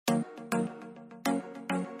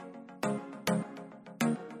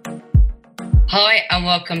Hi and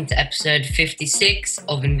welcome to episode 56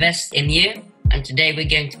 of Invest in You. And today we're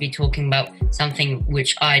going to be talking about something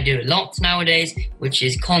which I do a lot nowadays, which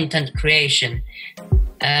is content creation.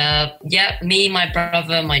 Me, my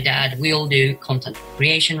brother, my dad, we all do content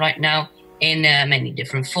creation right now in many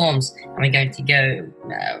different forms. And we're going to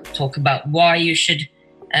go talk about why you should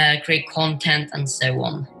create content and so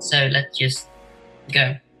on. So let's just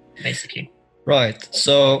go, basically. Right.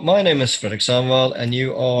 So my name is Fredrik Samwall, and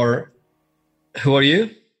you are... Who are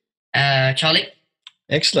you? Charlie.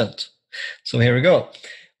 Excellent. So here we go.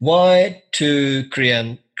 Why to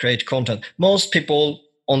create content? Most people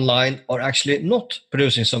online are actually not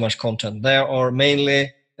producing so much content. They are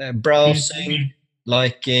mainly browsing,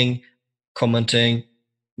 liking, commenting,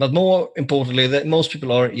 but more importantly, that most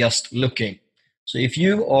people are just looking. So if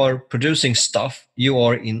you are producing stuff, you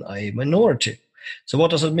are in a minority. So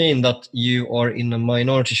what does it mean that you are in a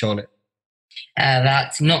minority, Charlie?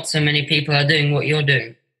 That not so many people are doing what you're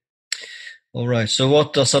doing. All right. So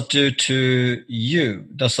what does that do to you?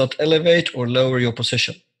 Does that elevate or lower your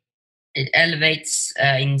position? It elevates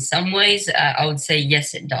in some ways. I would say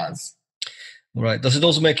yes, it does. All right. Does it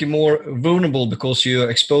also make you more vulnerable because you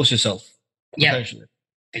expose yourself? Yeah,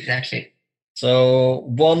 exactly. So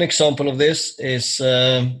one example of this is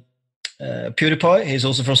PewDiePie. He's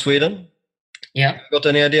also from Sweden. Yeah. Got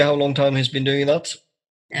any idea how long time he's been doing that?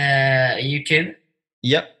 YouTube.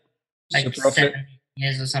 Yeah. Like 7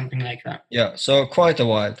 years or something like that. Yeah, so quite a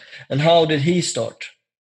while. And how did he start?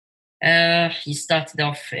 He started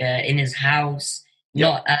off in his house,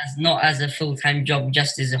 not as a full-time job,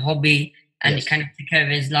 just as a hobby, and it kind of took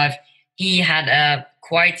over his life. He had a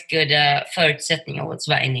quite good förutsättningar, what's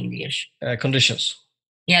that in English? Conditions.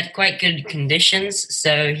 He had quite good conditions,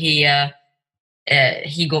 so he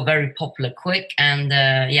got very popular quick, and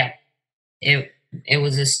it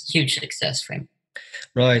was a huge success for him.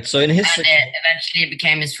 Right. So in his eventually it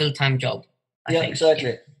became his full-time job. I think.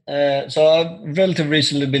 Exactly. So I've relatively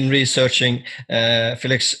recently been researching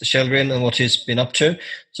Felix Kjellgren and what he's been up to.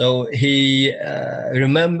 So he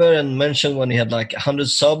remember and mentioned when he had like 100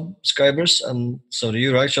 subscribers, and so do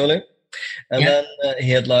you, right, Charlie? And then he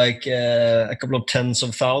had like a couple of tens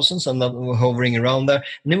of thousands, and that were hovering around there.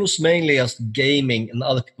 And it was mainly just gaming, and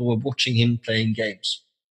other people were watching him playing games.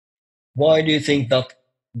 Why do you think that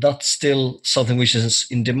that's still something which is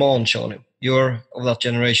in demand, Charlie? You're of that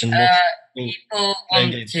generation. People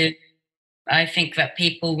want to. I think that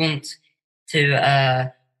people want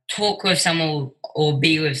to talk with someone or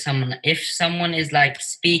be with someone. If someone is like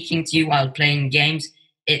speaking to you while playing games,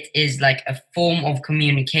 it is like a form of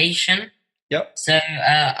communication. Yep. So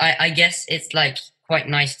I guess it's like quite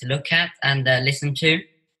nice to look at and listen to,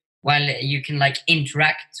 while you can like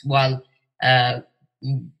interact while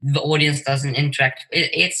the audience doesn't interact.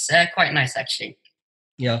 It's quite nice, actually.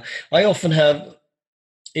 Yeah, I often have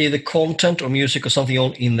either content or music or something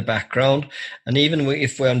on in the background, and even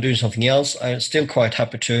if I'm doing something else, I'm still quite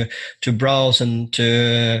happy to browse and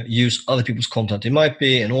to use other people's content. It might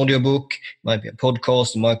be an audiobook, it might be a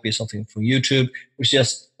podcast, it might be something from YouTube, which is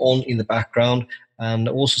just on in the background. And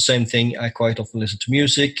also same thing, I quite often listen to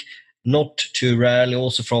music, not too rarely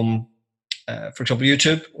also from for example,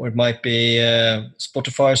 YouTube, or it might be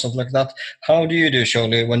Spotify or something like that. How do you do,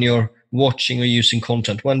 Charlie, when you're watching or using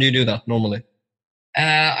content? When do you do that normally?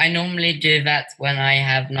 I normally do that when I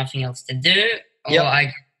have nothing else to do, or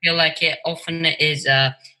I feel like it often is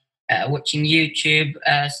watching YouTube,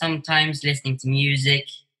 sometimes listening to music,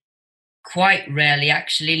 quite rarely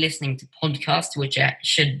actually listening to podcasts, which I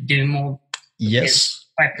should do more. Yes. It's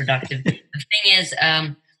quite productive. The thing is,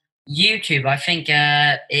 YouTube, I think,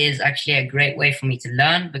 is actually a great way for me to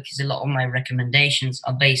learn, because a lot of my recommendations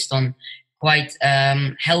are based on quite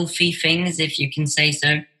healthy things, if you can say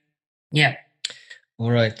so. Yeah.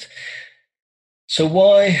 All right. So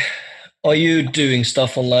why are you doing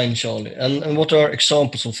stuff online, Charlie? And what are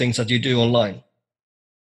examples of things that you do online?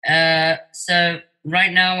 So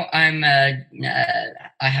right now I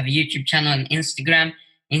have a YouTube channel and Instagram.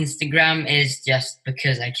 Instagram is just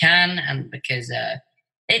because I can, and because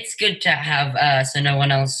it's good to have so no one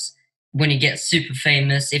else, when you get super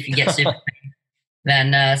famous, if you get super famous,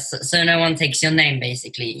 then so no one takes your name,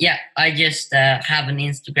 basically. Yeah, I just have an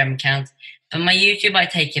Instagram account. For my YouTube, I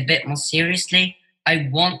take a bit more seriously. I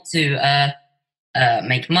want to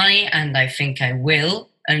make money, and I think I will.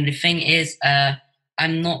 And the thing is,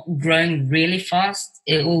 I'm not growing really fast.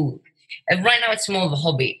 Right now, it's more of a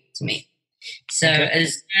hobby to me. So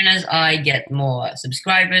as soon as I get more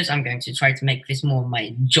subscribers, I'm going to try to make this more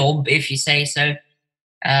my job, if you say so.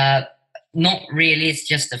 Not really. It's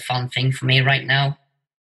just a fun thing for me right now.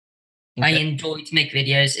 I enjoy to make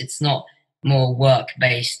videos. It's not more work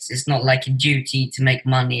based. It's not like a duty to make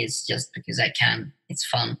money. It's just because I can. It's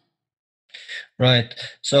fun. Right.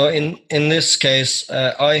 So in this case,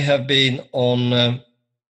 I have been on,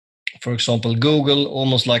 for example, Google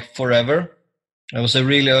almost like forever. I was a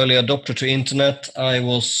really early adopter to internet. I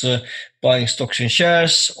was buying stocks and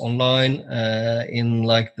shares online in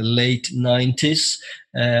like the late 90s.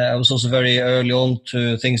 I was also very early on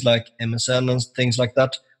to things like MSN and things like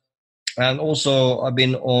that. And also I've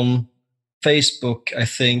been on Facebook, I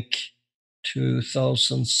think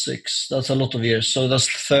 2006. That's a lot of years. So that's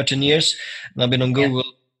 13 years. And I've been on Google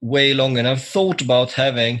way longer. And I've thought about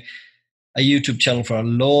having a YouTube channel for a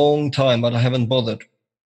long time, but I haven't bothered.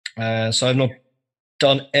 So I've not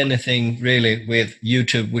done anything really with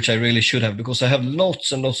YouTube, which I really should have, because I have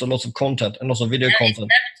lots and lots and lots of content and lots of video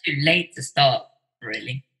content. It's never too late to start,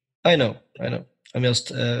 really. I know. I'm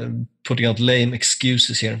just putting out lame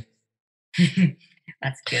excuses here.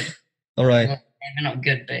 That's good. All right. Well, maybe not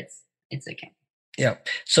good, but it's okay. Yeah.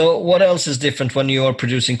 So what else is different when you are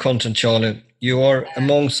producing content, Charlie? You are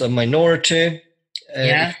amongst a minority.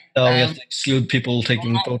 Yeah. Now we have to exclude people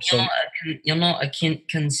taking photos. You're not a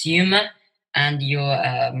consumer, and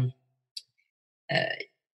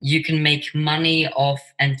you can make money off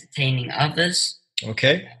entertaining others.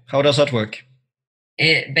 Okay. How does that work?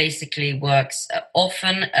 It basically works.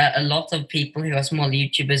 Often, a lot of people who are small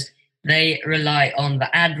YouTubers, they rely on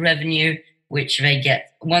the ad revenue, which they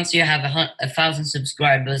get. Once you have 1,000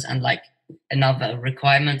 subscribers and like another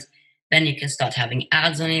requirement, then you can start having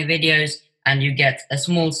ads on your videos, and you get a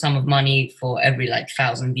small sum of money for every like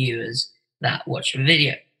 1,000 viewers that watch your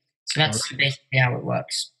video. So that's basically how it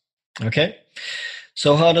works. Okay.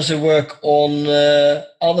 So how does it work on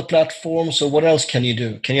other platforms? Or what else can you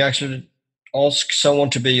do? Can you actually ask someone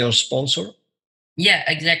to be your sponsor? Yeah,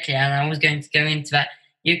 exactly. And I was going to go into that.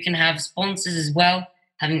 You can have sponsors as well,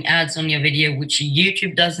 having ads on your video, which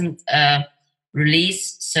YouTube doesn't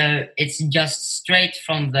release. So it's just straight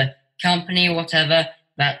from the company or whatever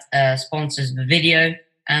that sponsors the video.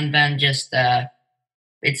 And then just,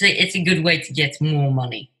 it's a good way to get more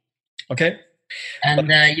money. Okay.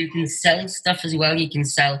 And you can sell stuff as well. You can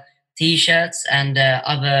sell T-shirts and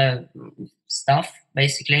other stuff,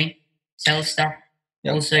 basically. Sell stuff.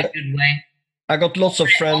 Yep. Also a good way. I got lots of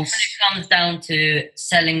friends. It comes down to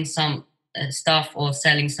selling some stuff or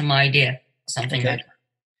selling some idea, something like that.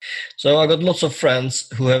 So I got lots of friends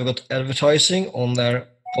who have got advertising on their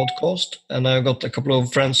podcast, and I've got a couple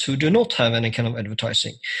of friends who do not have any kind of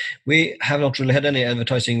advertising. We have not really had any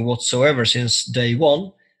advertising whatsoever since day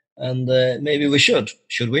one, and maybe we should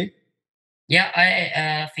we? Yeah,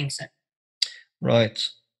 I think so. Right.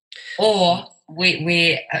 Or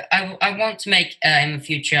I want to make in the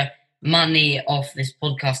future money off this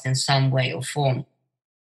podcast in some way or form.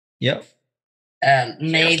 Yeah.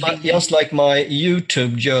 Maybe just like my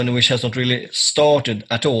YouTube journey, which has not really started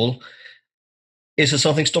at all. Is there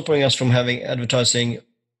something stopping us from having advertising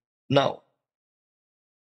now?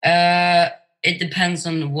 It depends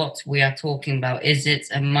on what we are talking about. Is it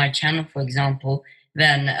my channel, for example?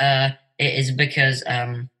 Then it is because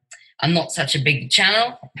I'm not such a big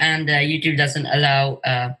channel, and YouTube doesn't allow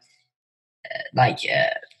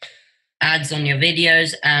ads on your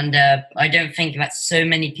videos, and I don't think that so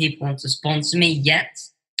many people want to sponsor me yet,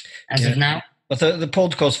 as of now. But the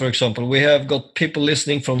podcast, for example, we have got people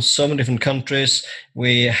listening from so many different countries.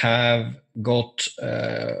 We have got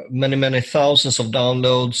many thousands of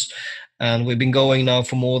downloads, and we've been going now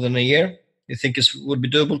for more than a year. You think it would be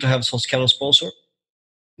doable to have some kind of sponsor?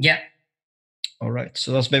 Yeah. All right.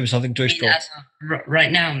 So that's maybe something to explore.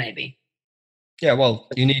 Right now, maybe. Yeah, well,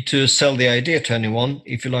 you need to sell the idea to anyone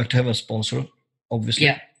if you like to have a sponsor, obviously.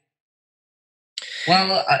 Yeah.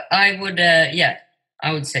 Well, I would,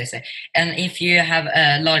 I would say so. And if you have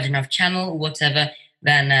a large enough channel, whatever,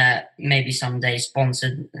 then maybe someday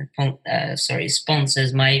sponsors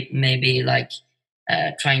might maybe like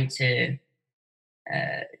trying to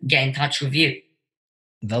get in touch with you.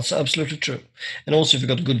 That's absolutely true. And also if you've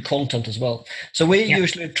got good content as well. So we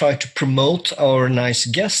usually try to promote our nice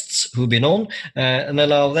guests who've been on and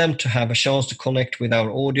allow them to have a chance to connect with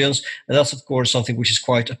our audience. And that's, of course, something which is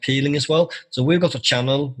quite appealing as well. So we've got a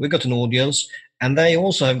channel, we've got an audience, and they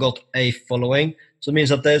also have got a following. So it means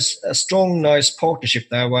that there's a strong, nice partnership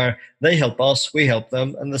there where they help us, we help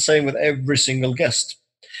them, and the same with every single guest.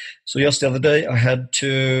 So just the other day, I had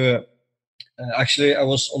to, I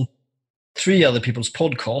was on 3 other people's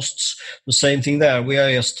podcasts. The same thing there. We are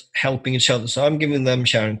just helping each other. So I'm giving them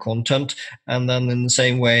sharing content. And then in the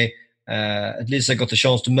same way, at least I got the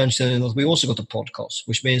chance to mention that we also got a podcast,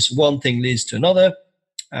 which means one thing leads to another.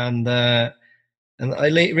 And I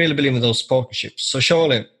really believe in those partnerships. So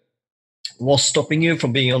Charlie, What's stopping you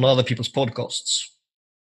from being on other people's podcasts?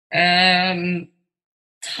 Time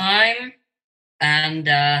and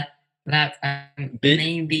that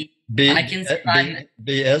maybe I can say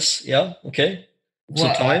BS, yeah, okay. So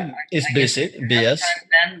well, time is I busy, guess BS. time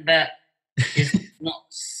then, but it's not.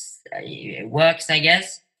 It works, I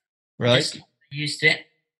guess. Right. Just not used to it.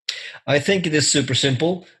 I think it is super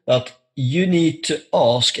simple that you need to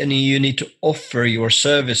ask and you need to offer your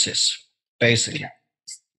services, basically.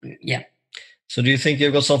 Yeah. So do you think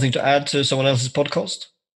you've got something to add to someone else's podcast?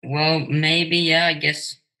 Well, maybe, yeah, I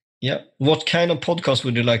guess. Yeah. What kind of podcast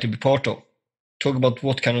would you like to be part of? Talk about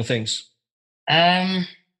what kind of things?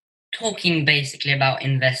 Talking basically about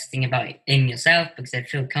investing in yourself, because I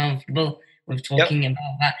feel comfortable with talking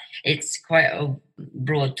about that. It's quite a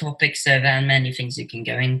broad topic, so there are many things you can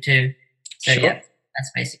go into. So Sure. yeah,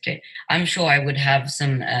 that's basically. I'm sure I would have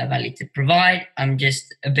some value to provide. I'm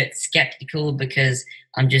just a bit skeptical because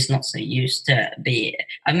I'm just not so used to be.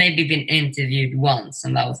 I've maybe been interviewed once,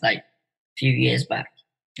 and that was like a few years back.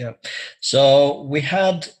 Yeah. So we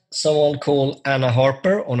had someone called Anna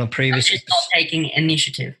Harper on a previous. I'm just not taking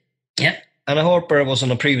initiative. Yeah. Anna Harper was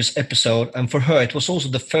on a previous episode, and for her, it was also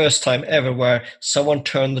the first time ever where someone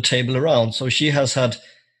turned the table around. So she has had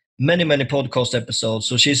many podcast episodes.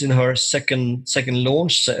 So she's in her second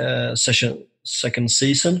launch session, second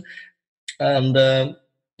season, and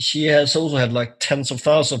she has also had like tens of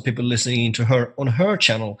thousands of people listening to her on her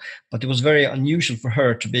channel. But it was very unusual for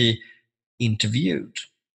her to be interviewed.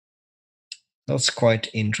 That's quite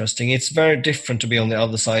interesting. It's very different to be on the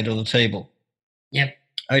other side of the table. Yep.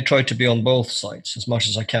 I try to be on both sides as much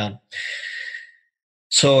as I can.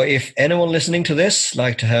 So if anyone listening to this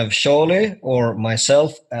like to have Charlie or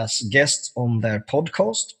myself as guests on their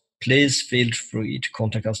podcast, please feel free to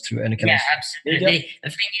contact us through any kind of. Yeah, absolutely. The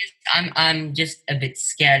thing is, I'm just a bit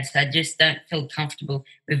scared. So I just don't feel comfortable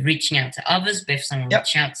with reaching out to others. But if someone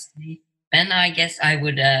reaches out to me, then I guess I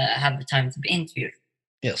would have the time to be interviewed.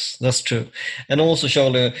 Yes, that's true. And also,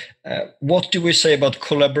 Charlie, what do we say about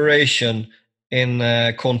collaboration in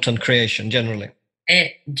content creation generally?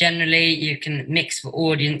 Generally, you can mix the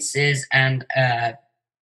audiences and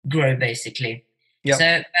grow, basically. Yep.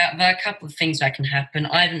 So there are a couple of things that can happen.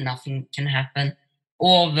 Either nothing can happen,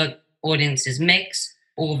 or the audiences mix,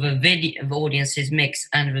 or the audiences mix,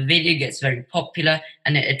 and the video gets very popular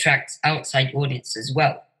and it attracts outside audience as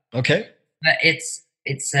well. Okay. But it's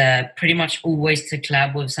pretty much always to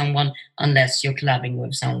collab with someone, unless you're collabing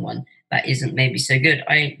with someone that isn't maybe so good.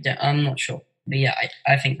 I'm not sure. But yeah,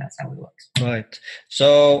 I think that's how it works. Right.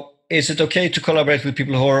 So is it okay to collaborate with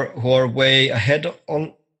people who are way ahead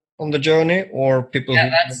on the journey, or people?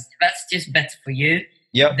 Yeah, that's just better for you.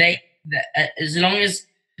 Yeah. As long as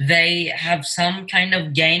they have some kind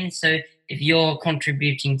of gain. So if you're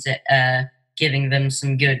contributing to giving them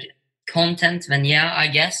some good content, then yeah, I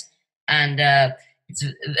guess. And it's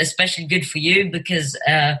especially good for you because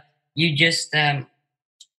you just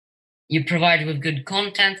you provide with good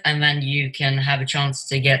content, and then you can have a chance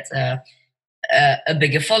to get a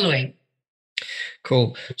bigger following.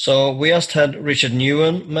 Cool. So we just had Richard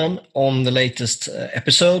Newman on the latest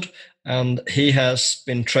episode, and he has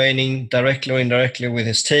been training directly or indirectly with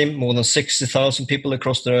his team, more than 60,000 people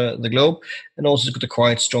across the globe, and also got a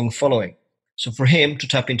quite strong following. So for him to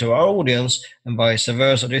tap into our audience and vice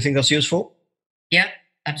versa, do you think that's useful? Yeah,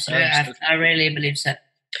 absolutely. I really believe so.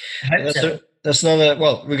 I hope so. That's another.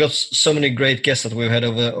 Well, we got so many great guests that we've had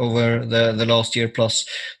over the last year plus.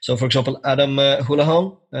 So, for example, Adam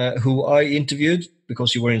Houlihan, who I interviewed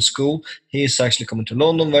because you were in school, he is actually coming to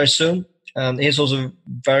London very soon, and he's also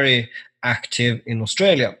very active in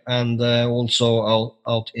Australia and also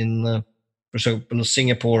out in, for example,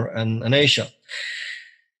 Singapore and Asia.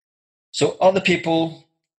 So, other people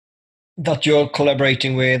that you're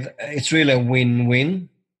collaborating with, it's really a win-win.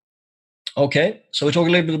 Okay, so we talk a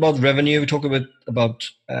little bit about revenue. We talk a bit about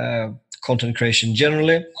content creation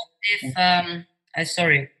generally. If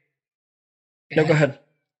sorry. No, go ahead.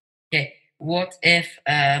 Okay, what if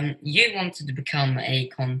you wanted to become a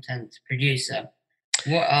content producer?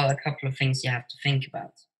 What are a couple of things you have to think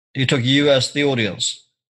about? You talk you as the audience.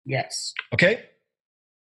 Yes. Okay.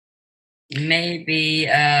 Maybe.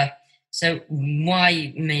 So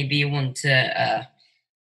why maybe you want to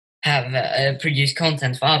have produce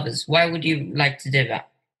content for others? Why would you like to do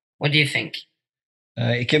that? What do you think?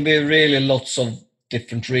 It can be really lots of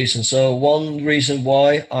different reasons. So one reason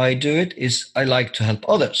why I do it is I like to help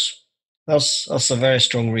others. That's a very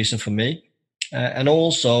strong reason for me. And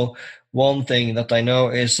also one thing that I know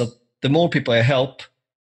is that the more people I help,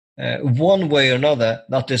 one way or another,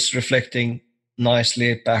 that is reflecting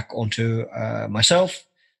nicely back onto myself.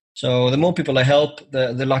 So the more people I help,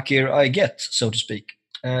 the luckier I get, so to speak.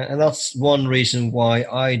 And that's one reason why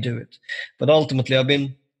I do it. But ultimately, I've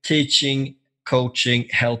been teaching, coaching,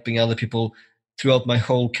 helping other people throughout my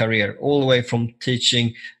whole career, all the way from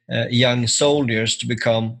teaching young soldiers to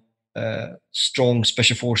become strong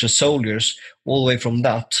special forces soldiers, all the way from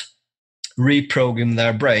that, reprogram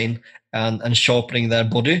their brain and sharpening their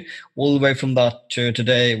body, all the way from that to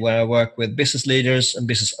today, where I work with business leaders and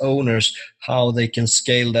business owners, how they can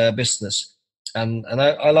scale their business. And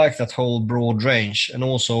I like that whole broad range. And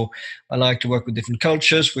also, I like to work with different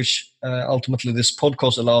cultures, which ultimately this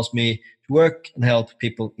podcast allows me to work and help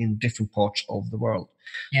people in different parts of the world.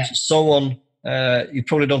 Yeah. So someone, you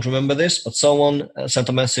probably don't remember this, but someone sent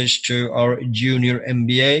a message to our Junior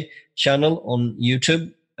MBA channel on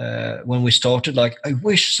YouTube when we started, like, I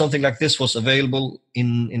wish something like this was available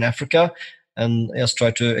in Africa. And I just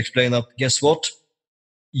try to explain that, guess what?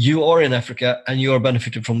 You are in Africa and you are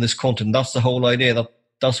benefiting from this content. That's the whole idea.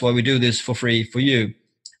 That's why we do this for free for you.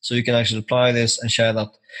 So you can actually apply this and share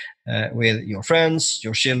that with your friends,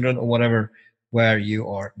 your children, or whatever, where you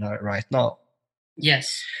are right now.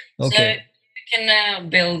 Yes. Okay. So you can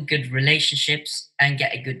build good relationships and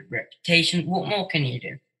get a good reputation. What more can you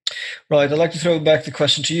do? Right, I'd like to throw back the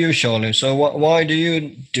question to you, Charlie. So why do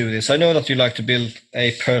you do this? I know that you like to build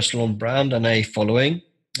a personal brand and a following.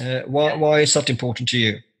 Why is that important to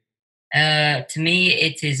you? To me,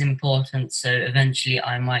 it is important. So eventually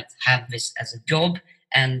I might have this as a job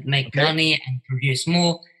and make money and produce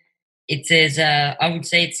more. It is, I would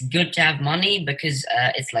say it's good to have money because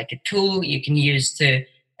it's like a tool you can use to,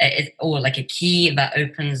 or like a key that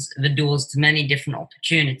opens the doors to many different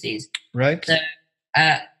opportunities. Right. So,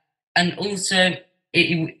 and also,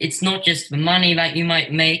 it's not just the money that you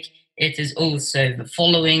might make, it is also the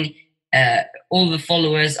following. All the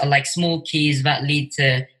followers are like small keys that lead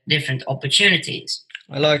to different opportunities.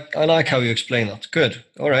 I like how you explain that. Good.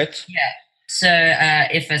 All right. Yeah. So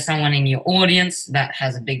if there's someone in your audience that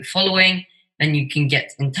has a big following, then you can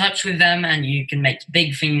get in touch with them and you can make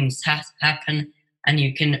big things happen, and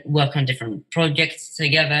you can work on different projects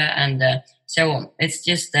together and so on. It's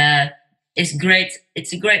just it's great.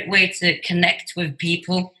 It's a great way to connect with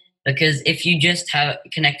people, because if you just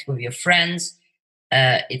connect with your friends,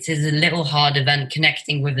 it is a little harder than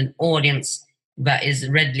connecting with an audience that is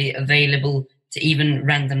readily available to even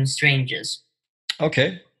random strangers.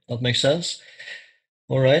 Okay, that makes sense.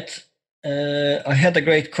 All right. I had a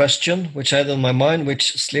great question which I had on my mind,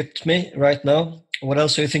 which slipped me right now. What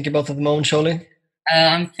else are you thinking about at the moment, Charlie?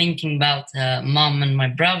 I'm thinking about mom and my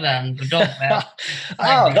brother and the dog.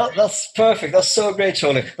 That's perfect. That's so great,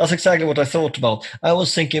 Charlie. That's exactly what I thought about. I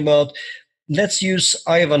was thinking about, let's use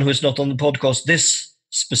Ivan, who is not on the podcast this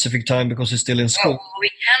specific time because he's still in school. Well, we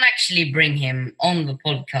can actually bring him on the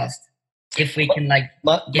podcast if we can, like.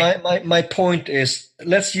 My point is,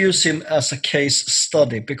 let's use him as a case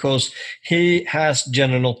study, because he has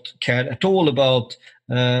generally not cared at all about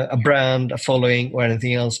a brand, a following, or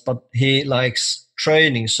anything else, but he likes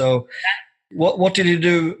training. So what did he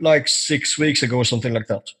do like 6 weeks ago or something like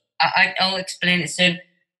that? I'll explain it soon.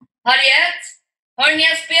 Har ni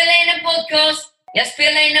spelat in en podcast? Jag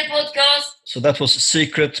spelar in en podcast. So that was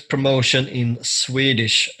secret promotion in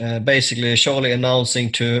Swedish. Basically, Charlie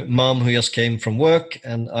announcing to mom, who just came from work,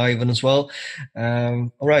 and Ivan as well.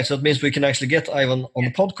 All right, so that means we can actually get Ivan on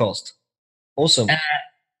the podcast. Awesome.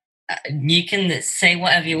 You can say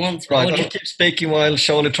whatever you want. Right, I'll keep speaking while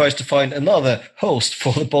Charlie tries to find another host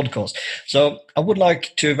for the podcast. So I would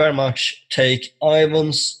like to very much take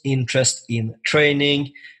Ivan's interest in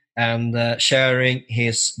training and sharing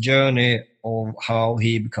his journey of how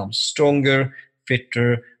he becomes stronger,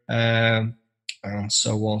 fitter, and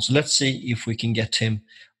so on. So let's see if we can get him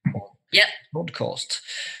on the podcast.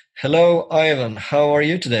 Hello, Ivan. How are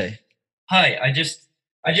you today? Hi, I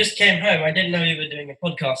just came home. I didn't know you were doing a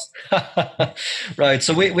podcast. Right.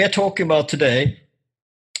 So we are talking about today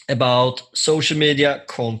about social media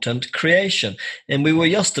content creation, and we were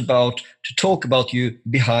just about to talk about you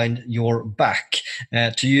behind your back,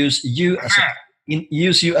 to use you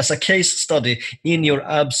as a case study in your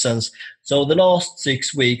absence. So the last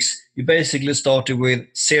 6 weeks, you basically started with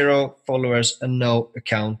 0 followers and no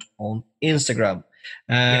account on Instagram.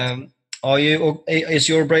 Yes. Is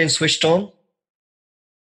your brain switched on?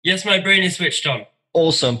 Yes, my brain is switched on.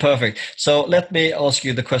 Awesome, perfect. So let me ask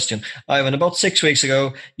you the question. Ivan, about 6 weeks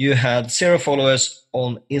ago, you had 0 followers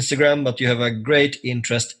on Instagram, but you have a great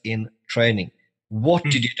interest in training. What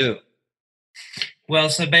did you do? Well,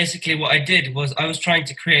 so basically what I did was I was trying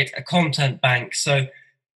to create a content bank. So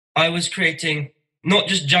I was creating not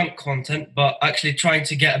just junk content, but actually trying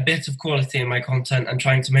to get a bit of quality in my content and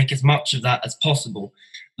trying to make as much of that as possible.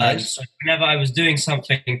 Nice. So whenever I was doing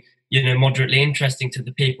something, moderately interesting to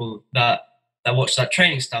the people that watch that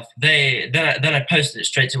training stuff, then I posted it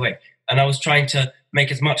straight away, and I was trying to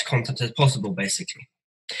make as much content as possible, basically.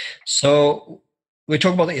 So we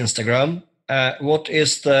talk about the Instagram. What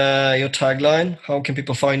is your tagline? How can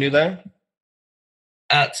people find you there?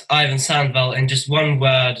 At Ivan Sandvall, in just one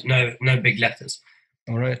word, no big letters.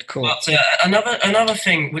 All right, cool. But another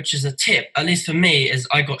thing, which is a tip, at least for me, is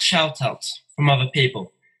I got shout outs from other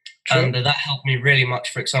people. True. And that helped me really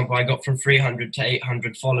much. For example, I got from 300 to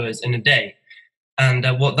 800 followers in a day. And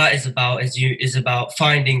what that is about is about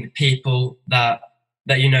finding the people that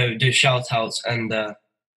do shout outs and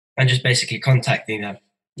just basically contacting them.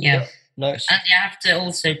 Yeah. Nice. And you have to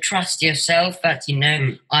also trust yourself that,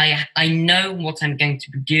 I know what I'm going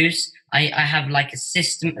to produce. I have like a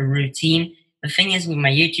system, a routine. The thing is with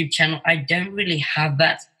my YouTube channel, I don't really have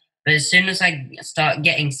that. But as soon as I start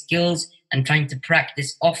getting skills and trying to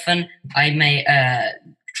practice often, I may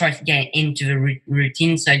try to get into the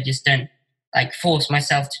routine. So I just don't force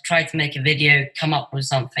myself to try to make a video, come up with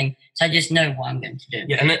something. So I just know what I'm going to do.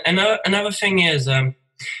 Yeah, and another thing is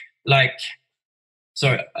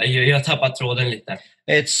sorry, jag tappar tråden lite.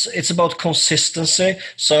 It's about consistency.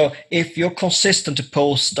 So if you're consistent to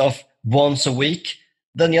post stuff once a week,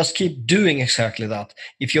 then just keep doing exactly that.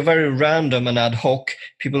 If you're very random and ad hoc,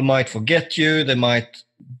 people might forget you. They might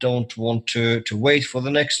don't want to wait for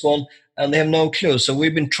the next one, and they have no clue. So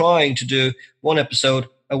we've been trying to do one episode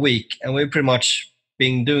a week, and we've pretty much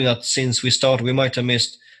been doing that since we started. We might have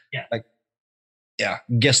missed,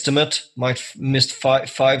 guesstimate, might have missed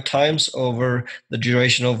five times over the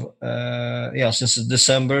duration of, since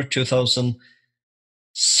December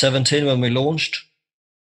 2017 when we launched.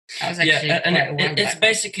 It's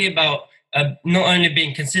basically about not only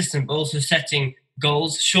being consistent, but also setting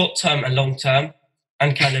goals, short-term and long-term,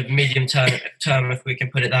 and kind of medium-term, if we can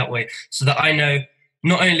put it that way, so that I know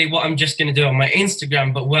not only what I'm just going to do on my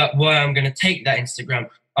Instagram, but where I'm going to take that Instagram.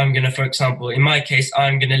 I'm going to, for example, in my case,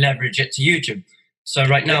 I'm going to leverage it to YouTube. So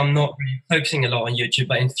right now I'm not really focusing a lot on YouTube,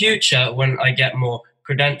 but in future, when I get more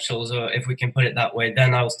credentials, or if we can put it that way,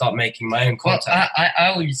 then I'll start making my own content. Well,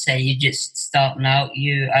 I would say you just start now.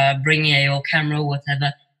 You bring your camera or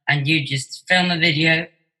whatever, and you just film a video,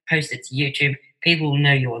 post it to YouTube. People will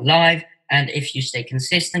know you're live, and if you stay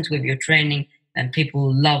consistent with your training, then people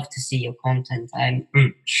will love to see your content. I'm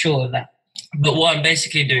sure of that. But what I'm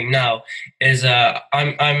basically doing now is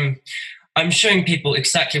I'm showing people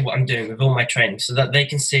exactly what I'm doing with all my training, so that they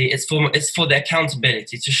can see it's for their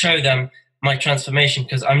accountability, to show them my transformation,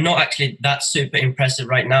 because I'm not actually that super impressive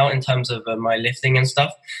right now in terms of my lifting and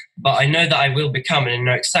stuff, but I know that I will become, and I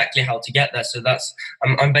know exactly how to get there. So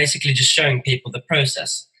I'm basically just showing people the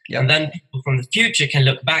process. Yep. And then people from the future can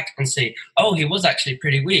look back and see, oh, he was actually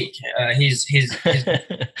pretty weak. He's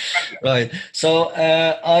Right. So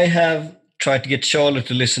I have tried to get Charlie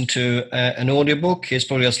to listen to an audiobook. He's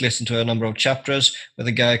probably just listened to a number of chapters with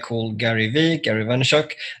a guy called Gary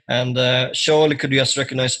Vaynerchuk. And Charlie could just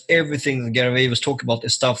recognize everything that Gary Vee was talking about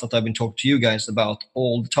is stuff that I've been talking to you guys about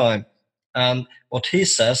all the time. And what he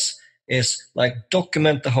says is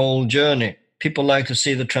document the whole journey. People like to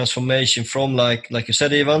see the transformation from like you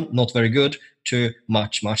said, Ivan, not very good to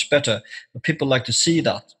much, much better. But people like to see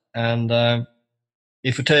that. And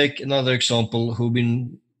if we take another example who've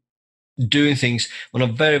been doing things on a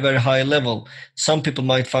very, very high level, some people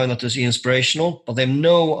might find that as inspirational, but they have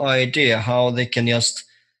no idea how they can just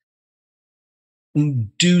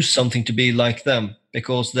do something to be like them,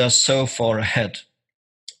 because they're so far ahead.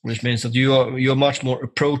 Which means that you're much more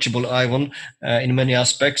approachable, Ivan, in many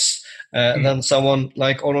aspects than someone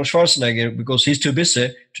like Arnold Schwarzenegger, because he's too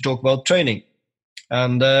busy to talk about training,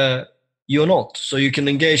 and you're not. So you can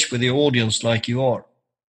engage with the audience like you are.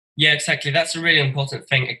 Yeah, exactly. That's a really important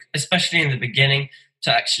thing, especially in the beginning,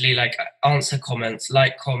 to actually answer comments,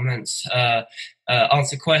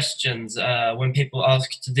 answer questions. When people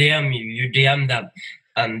ask to DM you, you DM them,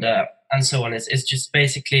 and so on. It's just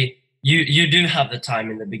basically you do have the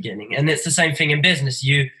time in the beginning, and it's the same thing in business.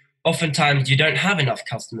 Oftentimes you don't have enough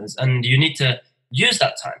customers, and you need to use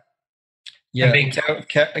that time. Yeah, and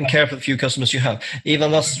care for the few customers you have.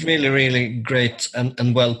 Even that's really, really great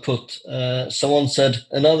and well put. Someone said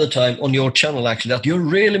another time on your channel, actually, that you're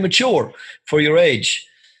really mature for your age.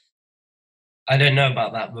 I don't know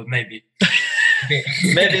about that, but maybe.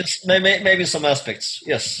 maybe some aspects,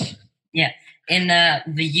 yes. Yeah, in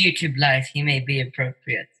the YouTube life, he may be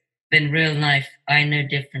appropriate. But in real life, I know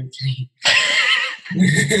differently.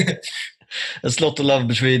 There's a lot of love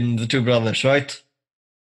between the two brothers, right?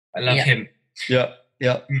 I love him. Yeah.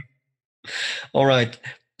 All right.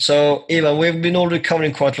 So, Ivan, we've been already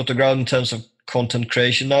covering quite a lot of ground in terms of content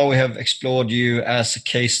creation. Now we have explored you as a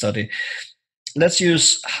case study. Let's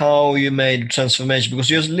use how you made transformation, because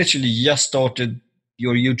you literally just started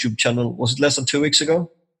your YouTube channel. Was it less than 2 weeks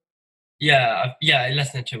ago? Yeah,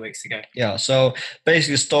 less than 2 weeks ago. Yeah. So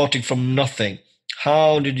basically starting from nothing.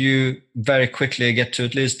 How did you very quickly get to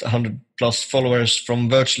at least 100 plus followers from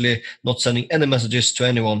virtually not sending any messages to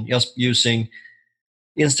anyone, just using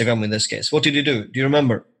Instagram in this case? What did you do? Do you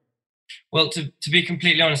remember? Well, to be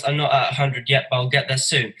completely honest, I'm not at 100 yet, but I'll get there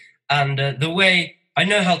soon. And the way I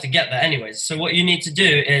know how to get there anyways. So what you need to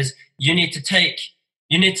do is you need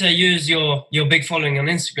to use your big following on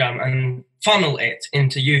Instagram and funnel it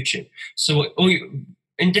into YouTube. So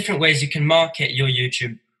in different ways you can market your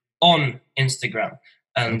YouTube on Instagram.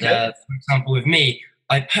 And for example, with me,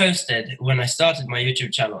 I posted when I started my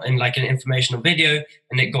YouTube channel in like an informational video,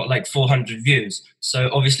 and it got like 400 views. So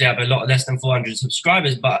obviously I have a lot less than 400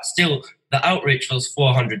 subscribers, but still the outreach was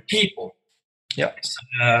 400 people. Yeah.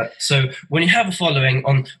 So when you have a following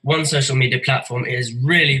on one social media platform, it is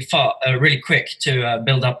really really quick to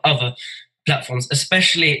build up other platforms,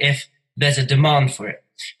 especially if there's a demand for it.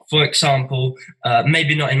 For example,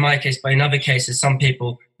 maybe not in my case, but in other cases, some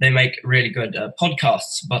people, they make really good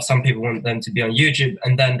podcasts, but some people want them to be on YouTube,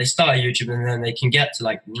 and then they start YouTube, and then they can get to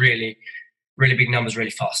like really, really big numbers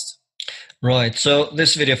really fast. Right. So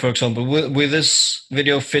this video, for example, will this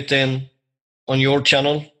video fit in on your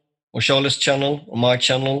channel, or Charlie's channel, or my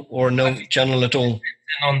channel, or no channel at all?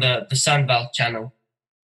 On the Sandval channel,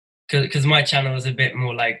 because my channel is a bit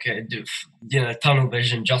more like tunnel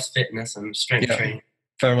vision, just fitness and strength training.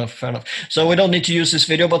 Fair enough. So we don't need to use this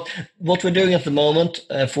video, but what we're doing at the moment,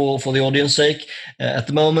 for the audience sake, at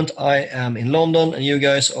the moment I am in London and you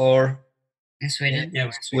guys are in Sweden.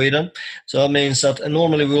 Yeah, Sweden. So that means that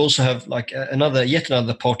normally we also have like yet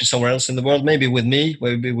another party somewhere else in the world, maybe with me,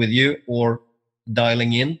 maybe with you, or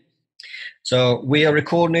dialing in. So we are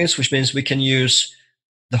recording this, which means we can use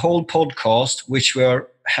the whole podcast, which we are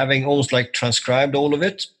having almost like transcribed all of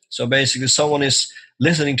it. So basically someone is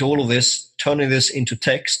listening to all of this, turning this into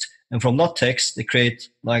text, and from that text they create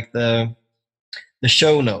like the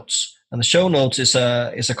show notes. And the show notes is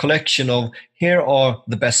a collection of, here are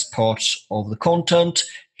the best parts of the content,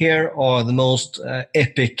 here are the most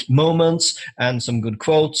epic moments and some good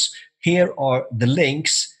quotes, here are the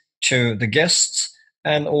links to the guests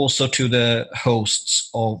and also to the hosts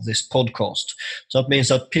of this podcast. So that means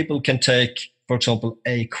that people can take, for example,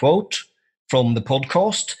 a quote from the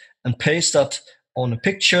podcast and paste that on a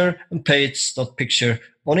picture and paste that picture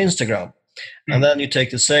on Instagram. And then you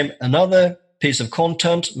take the same, another piece of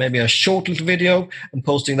content, maybe a short little video, and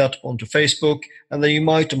posting that onto Facebook. And then you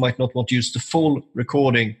might or might not want to use the full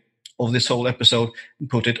recording of this whole episode and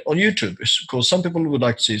put it on YouTube. Because some people would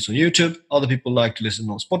like to see it on YouTube, other people like to listen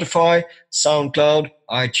on Spotify, SoundCloud,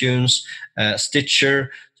 iTunes,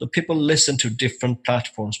 Stitcher. So people listen to different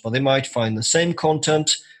platforms, but they might find the same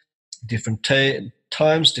content, different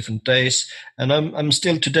times, different days. And I'm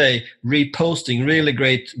still today reposting really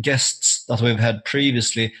great guests that we've had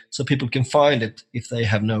previously, so people can find it if they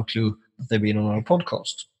have no clue that they've been on our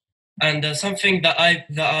podcast. And something that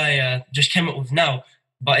I just came up with now,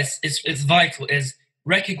 but it's vital, is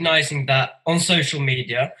recognizing that on social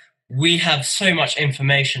media we have so much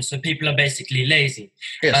information, so people are basically lazy.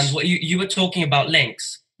 Yes. And what you were talking about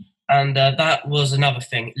links, and that was another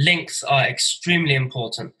thing. Links are extremely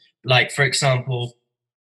important. Like, for example,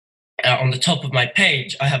 on the top of my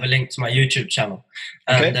page, I have a link to my YouTube channel.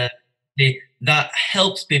 And that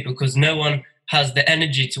helps people, because no one has the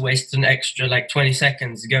energy to waste an extra like 20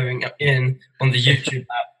 seconds going in on the YouTube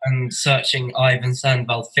app and searching Ivan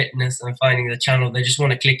Sandval Fitness and finding the channel. They just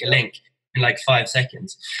want to click a link in like 5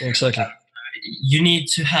 seconds. Exactly. You need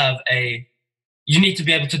to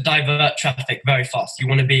be able to divert traffic very fast. You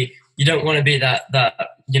don't want to be that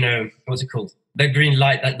what's it called? The green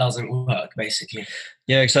light that doesn't work, basically.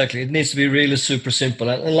 Yeah, exactly. It needs to be really super simple.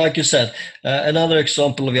 And like you said, another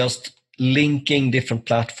example of just linking different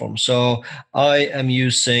platforms. So I am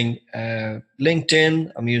using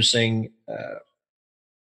LinkedIn, I'm using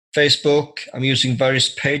Facebook, I'm using various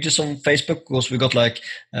pages on Facebook, because we got like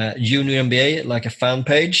Junior MBA, like a fan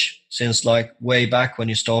page since like way back when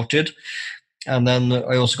you started. And then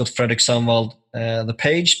I also got Fredrik Sandvall, the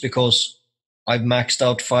page, because I've maxed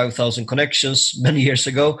out 5,000 connections many years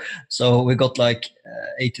ago. So we got like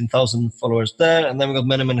 18,000 followers there. And then we got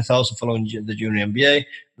many thousand following the Junior MBA.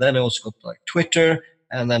 Then I also got like Twitter.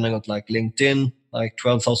 And then I got like LinkedIn, like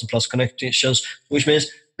 12,000 plus connections, which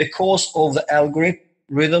means because of the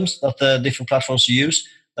algorithms that the different platforms use,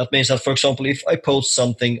 That means that, for example, if I post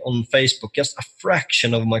something on Facebook, just a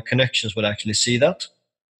fraction of my connections would actually see that.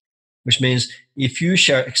 Which means if you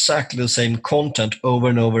share exactly the same content over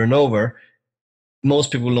and over and over, most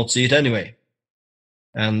people will not see it anyway.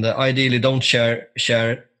 And ideally, don't share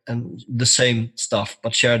and the same stuff,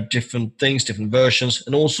 but share different things, different versions.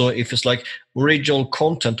 And also, if it's like original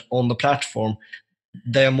content on the platform,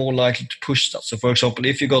 they are more likely to push that. So, for example,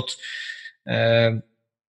 if you got an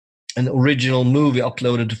original movie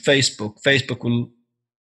uploaded to Facebook, Facebook will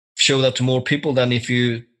show that to more people than if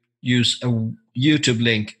you use a YouTube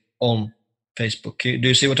link on Facebook. Do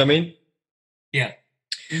you see what I mean? Yeah.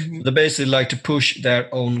 Mm-hmm. They basically like to push their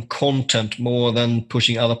own content more than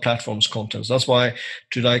pushing other platforms' content. That's why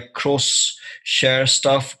to like cross share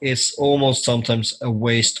stuff is almost sometimes a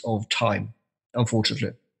waste of time,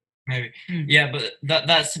 unfortunately. Maybe. Yeah, but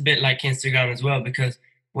that's a bit like Instagram as well, because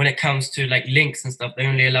when it comes to like links and stuff, they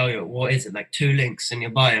only allow you, what is it, like 2 links in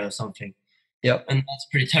your bio or something. Yeah. And that's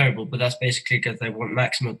pretty terrible, but that's basically because they want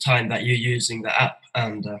maximum time that you're using the app.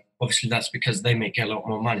 And obviously that's because they make a lot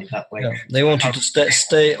more money that way. Yeah. They want you to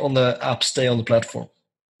stay on the app, stay on the platform.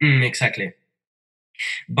 Exactly.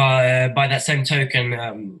 By that same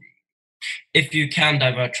token, if you can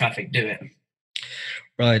divert traffic, do it.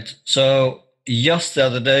 Right. So just the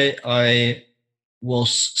other day, I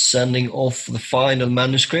was sending off the final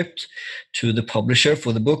manuscript to the publisher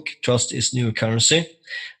for the book, Trust is New Currency.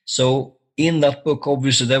 So in that book,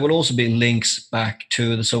 obviously, there will also be links back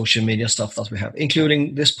to the social media stuff that we have,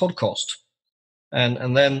 including this podcast.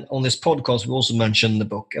 And then on this podcast, we also mention the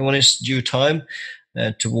book. And when it's due time,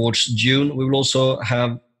 towards June, we will also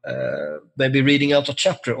have maybe reading out a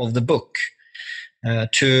chapter of the book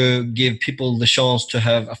to give people the chance to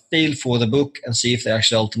have a feel for the book and see if they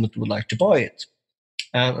actually ultimately would like to buy it.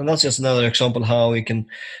 And that's just another example how we can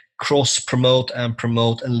cross-promote and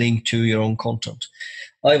link to your own content.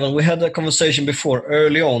 Ivan, we had a conversation before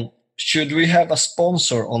early on. Should we have a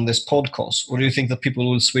sponsor on this podcast, or do you think that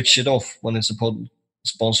people will switch it off when it's a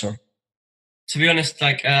sponsor? To be honest,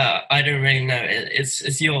 like I don't really know.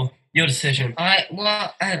 It's your decision.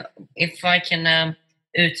 If I can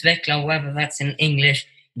utveckla, whether that's in English,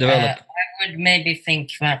 develop. I would maybe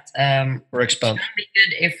think that or expand. It would be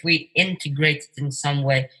good if we integrate it in some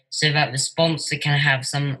way so that the sponsor can have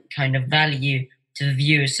some kind of value to the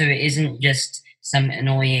viewer, so it isn't just some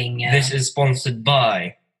annoying. This is sponsored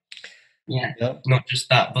by. Yeah. Not just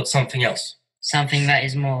that, but something else. Something that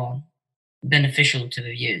is more beneficial to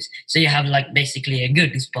the viewers. So you have like basically a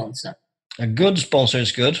good sponsor. A good sponsor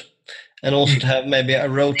is good, and also to have maybe a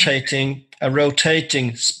rotating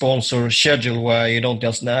sponsor schedule where you don't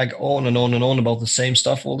just nag on and on and on about the same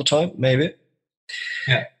stuff all the time. Maybe.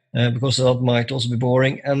 Yeah. Because that might also be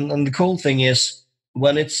boring. And the cool thing is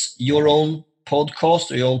when it's your own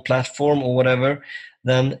podcast or your own platform or whatever,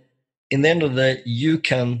 then in the end of the day, you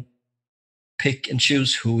can pick and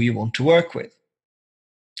choose who you want to work with.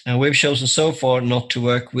 And we've chosen so far not to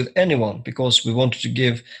work with anyone because we wanted to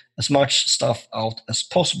give as much stuff out as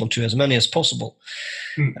possible to as many as possible.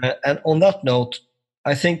 And on that note,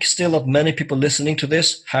 I think still that many people listening to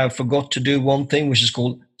this have forgot to do one thing, which is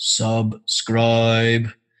called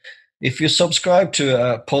subscribe. If you subscribe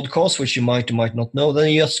to a podcast, which you might or might not know, then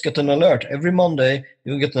you just get an alert. Every Monday,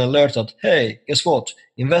 you'll get an alert that, hey, guess what?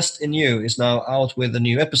 Invest in You is now out with a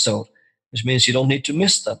new episode, which means you don't need to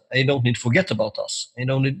miss that. And you don't need to forget about us. And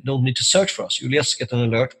you don't need to search for us. You'll just get an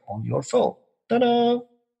alert on your phone. Ta-da!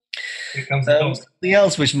 Something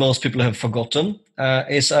else which most people have forgotten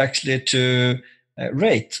is actually to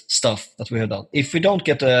rate stuff that we have done. If we don't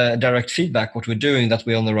get a direct feedback what we're doing, that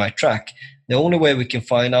we're on the right track, the only way we can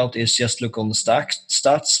find out is just look on the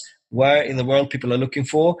stats, where in the world people are looking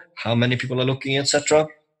for, how many people are looking, etc.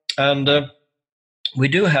 And we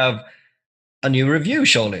do have a new review,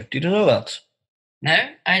 Charlie. Did you know that? No,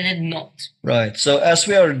 I did not. Right. So as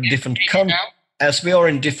we are in different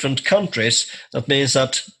countries, that means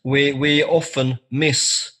that we often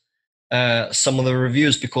miss some of the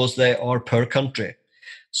reviews because they are per country.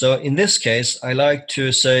 So in this case, I like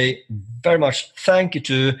to say very much thank you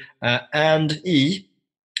to And E.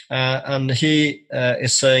 And he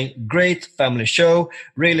is saying, great family show.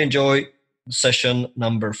 Really enjoy session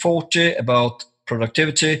number 40 about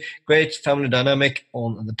productivity. Great family dynamic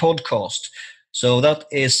on the podcast. So that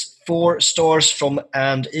is 4 stars from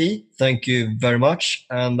And E. Thank you very much.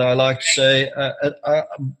 And I like to say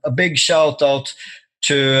a big shout out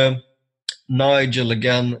to Nigel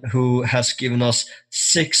again, who has given us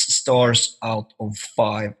 6 stars out of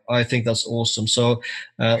 5. I think that's awesome. So,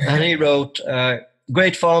 and he wrote,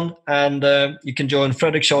 great fun, and you can join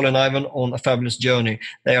Fredrik, Charlie, and Ivan on a fabulous journey.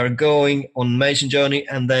 They are going on an amazing journey,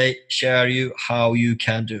 and they share you how you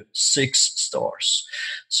can do 6 stars.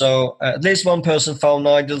 So at least one person found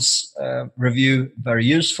Nigel's review very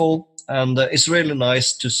useful, and it's really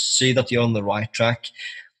nice to see that you're on the right track.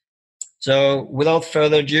 So without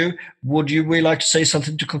further ado, would you really like to say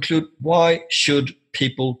something to conclude? Why should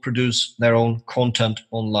people produce their own content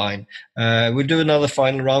online? We'll do another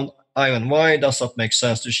final round. Ivan, why does that make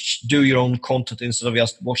sense to do your own content instead of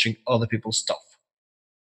just watching other people's stuff?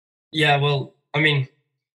 Yeah, well, I mean,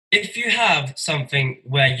 if you have something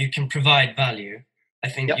where you can provide value, I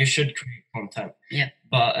think you should create content. Yeah.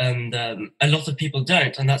 But a lot of people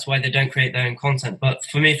don't, and that's why they don't create their own content. But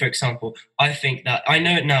for me, for example, I think that I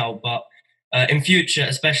know it now, but in future,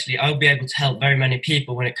 especially, I'll be able to help very many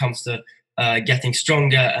people when it comes to getting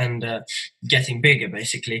stronger and getting bigger,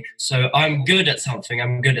 basically. So I'm good at something.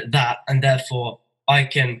 I'm good at that, and therefore I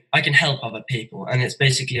can help other people. And it's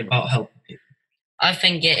basically about helping people. I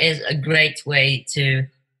think it is a great way to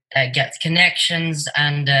get connections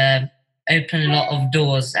and open a lot of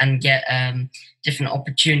doors and get different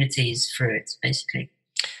opportunities through it, basically.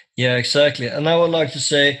 Yeah, exactly. And I would like to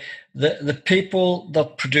say the people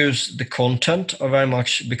that produce the content are very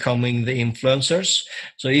much becoming the influencers.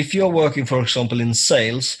 So if you're working, for example, in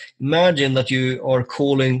sales, imagine that you are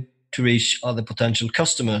calling to reach other potential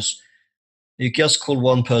customers. You just call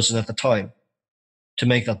one person at a time. To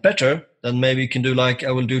make that better, then maybe you can do like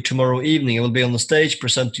I will do tomorrow evening. I will be on the stage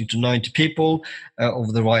presenting to 90 people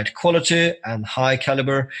of the right quality and high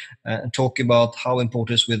caliber, and talk about how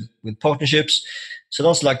important it is with partnerships. So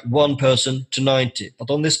that's like one person to 90. But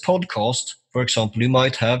on this podcast, for example, you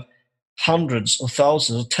might have hundreds of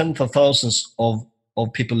thousands or tens of thousands of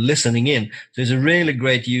people listening in. So it's a really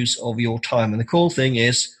great use of your time. And the cool thing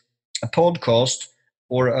is a podcast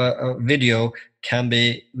or a video can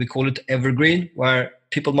be, we call it evergreen, where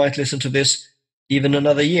people might listen to this even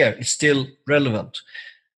another year. It's still relevant.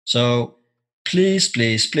 So please,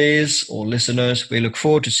 all listeners, we look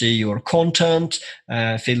forward to see your content.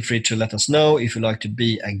 Feel free to let us know if you'd like to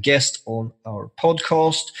be a guest on our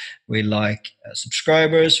podcast. We like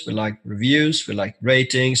subscribers, we like reviews, we like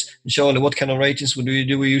ratings. And Charlie, what kind of ratings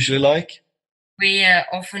do we usually like? We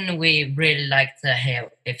really like to hear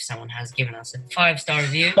if someone has given us a 5-star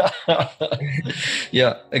review.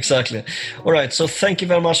 Yeah, exactly. All right. So thank you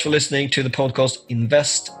very much for listening to the podcast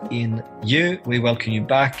Invest in You. We welcome you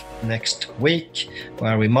back next week,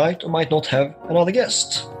 where we might or might not have another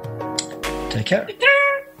guest. Take care.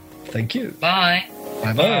 Thank you. Bye.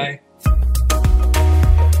 Bye-bye. Bye.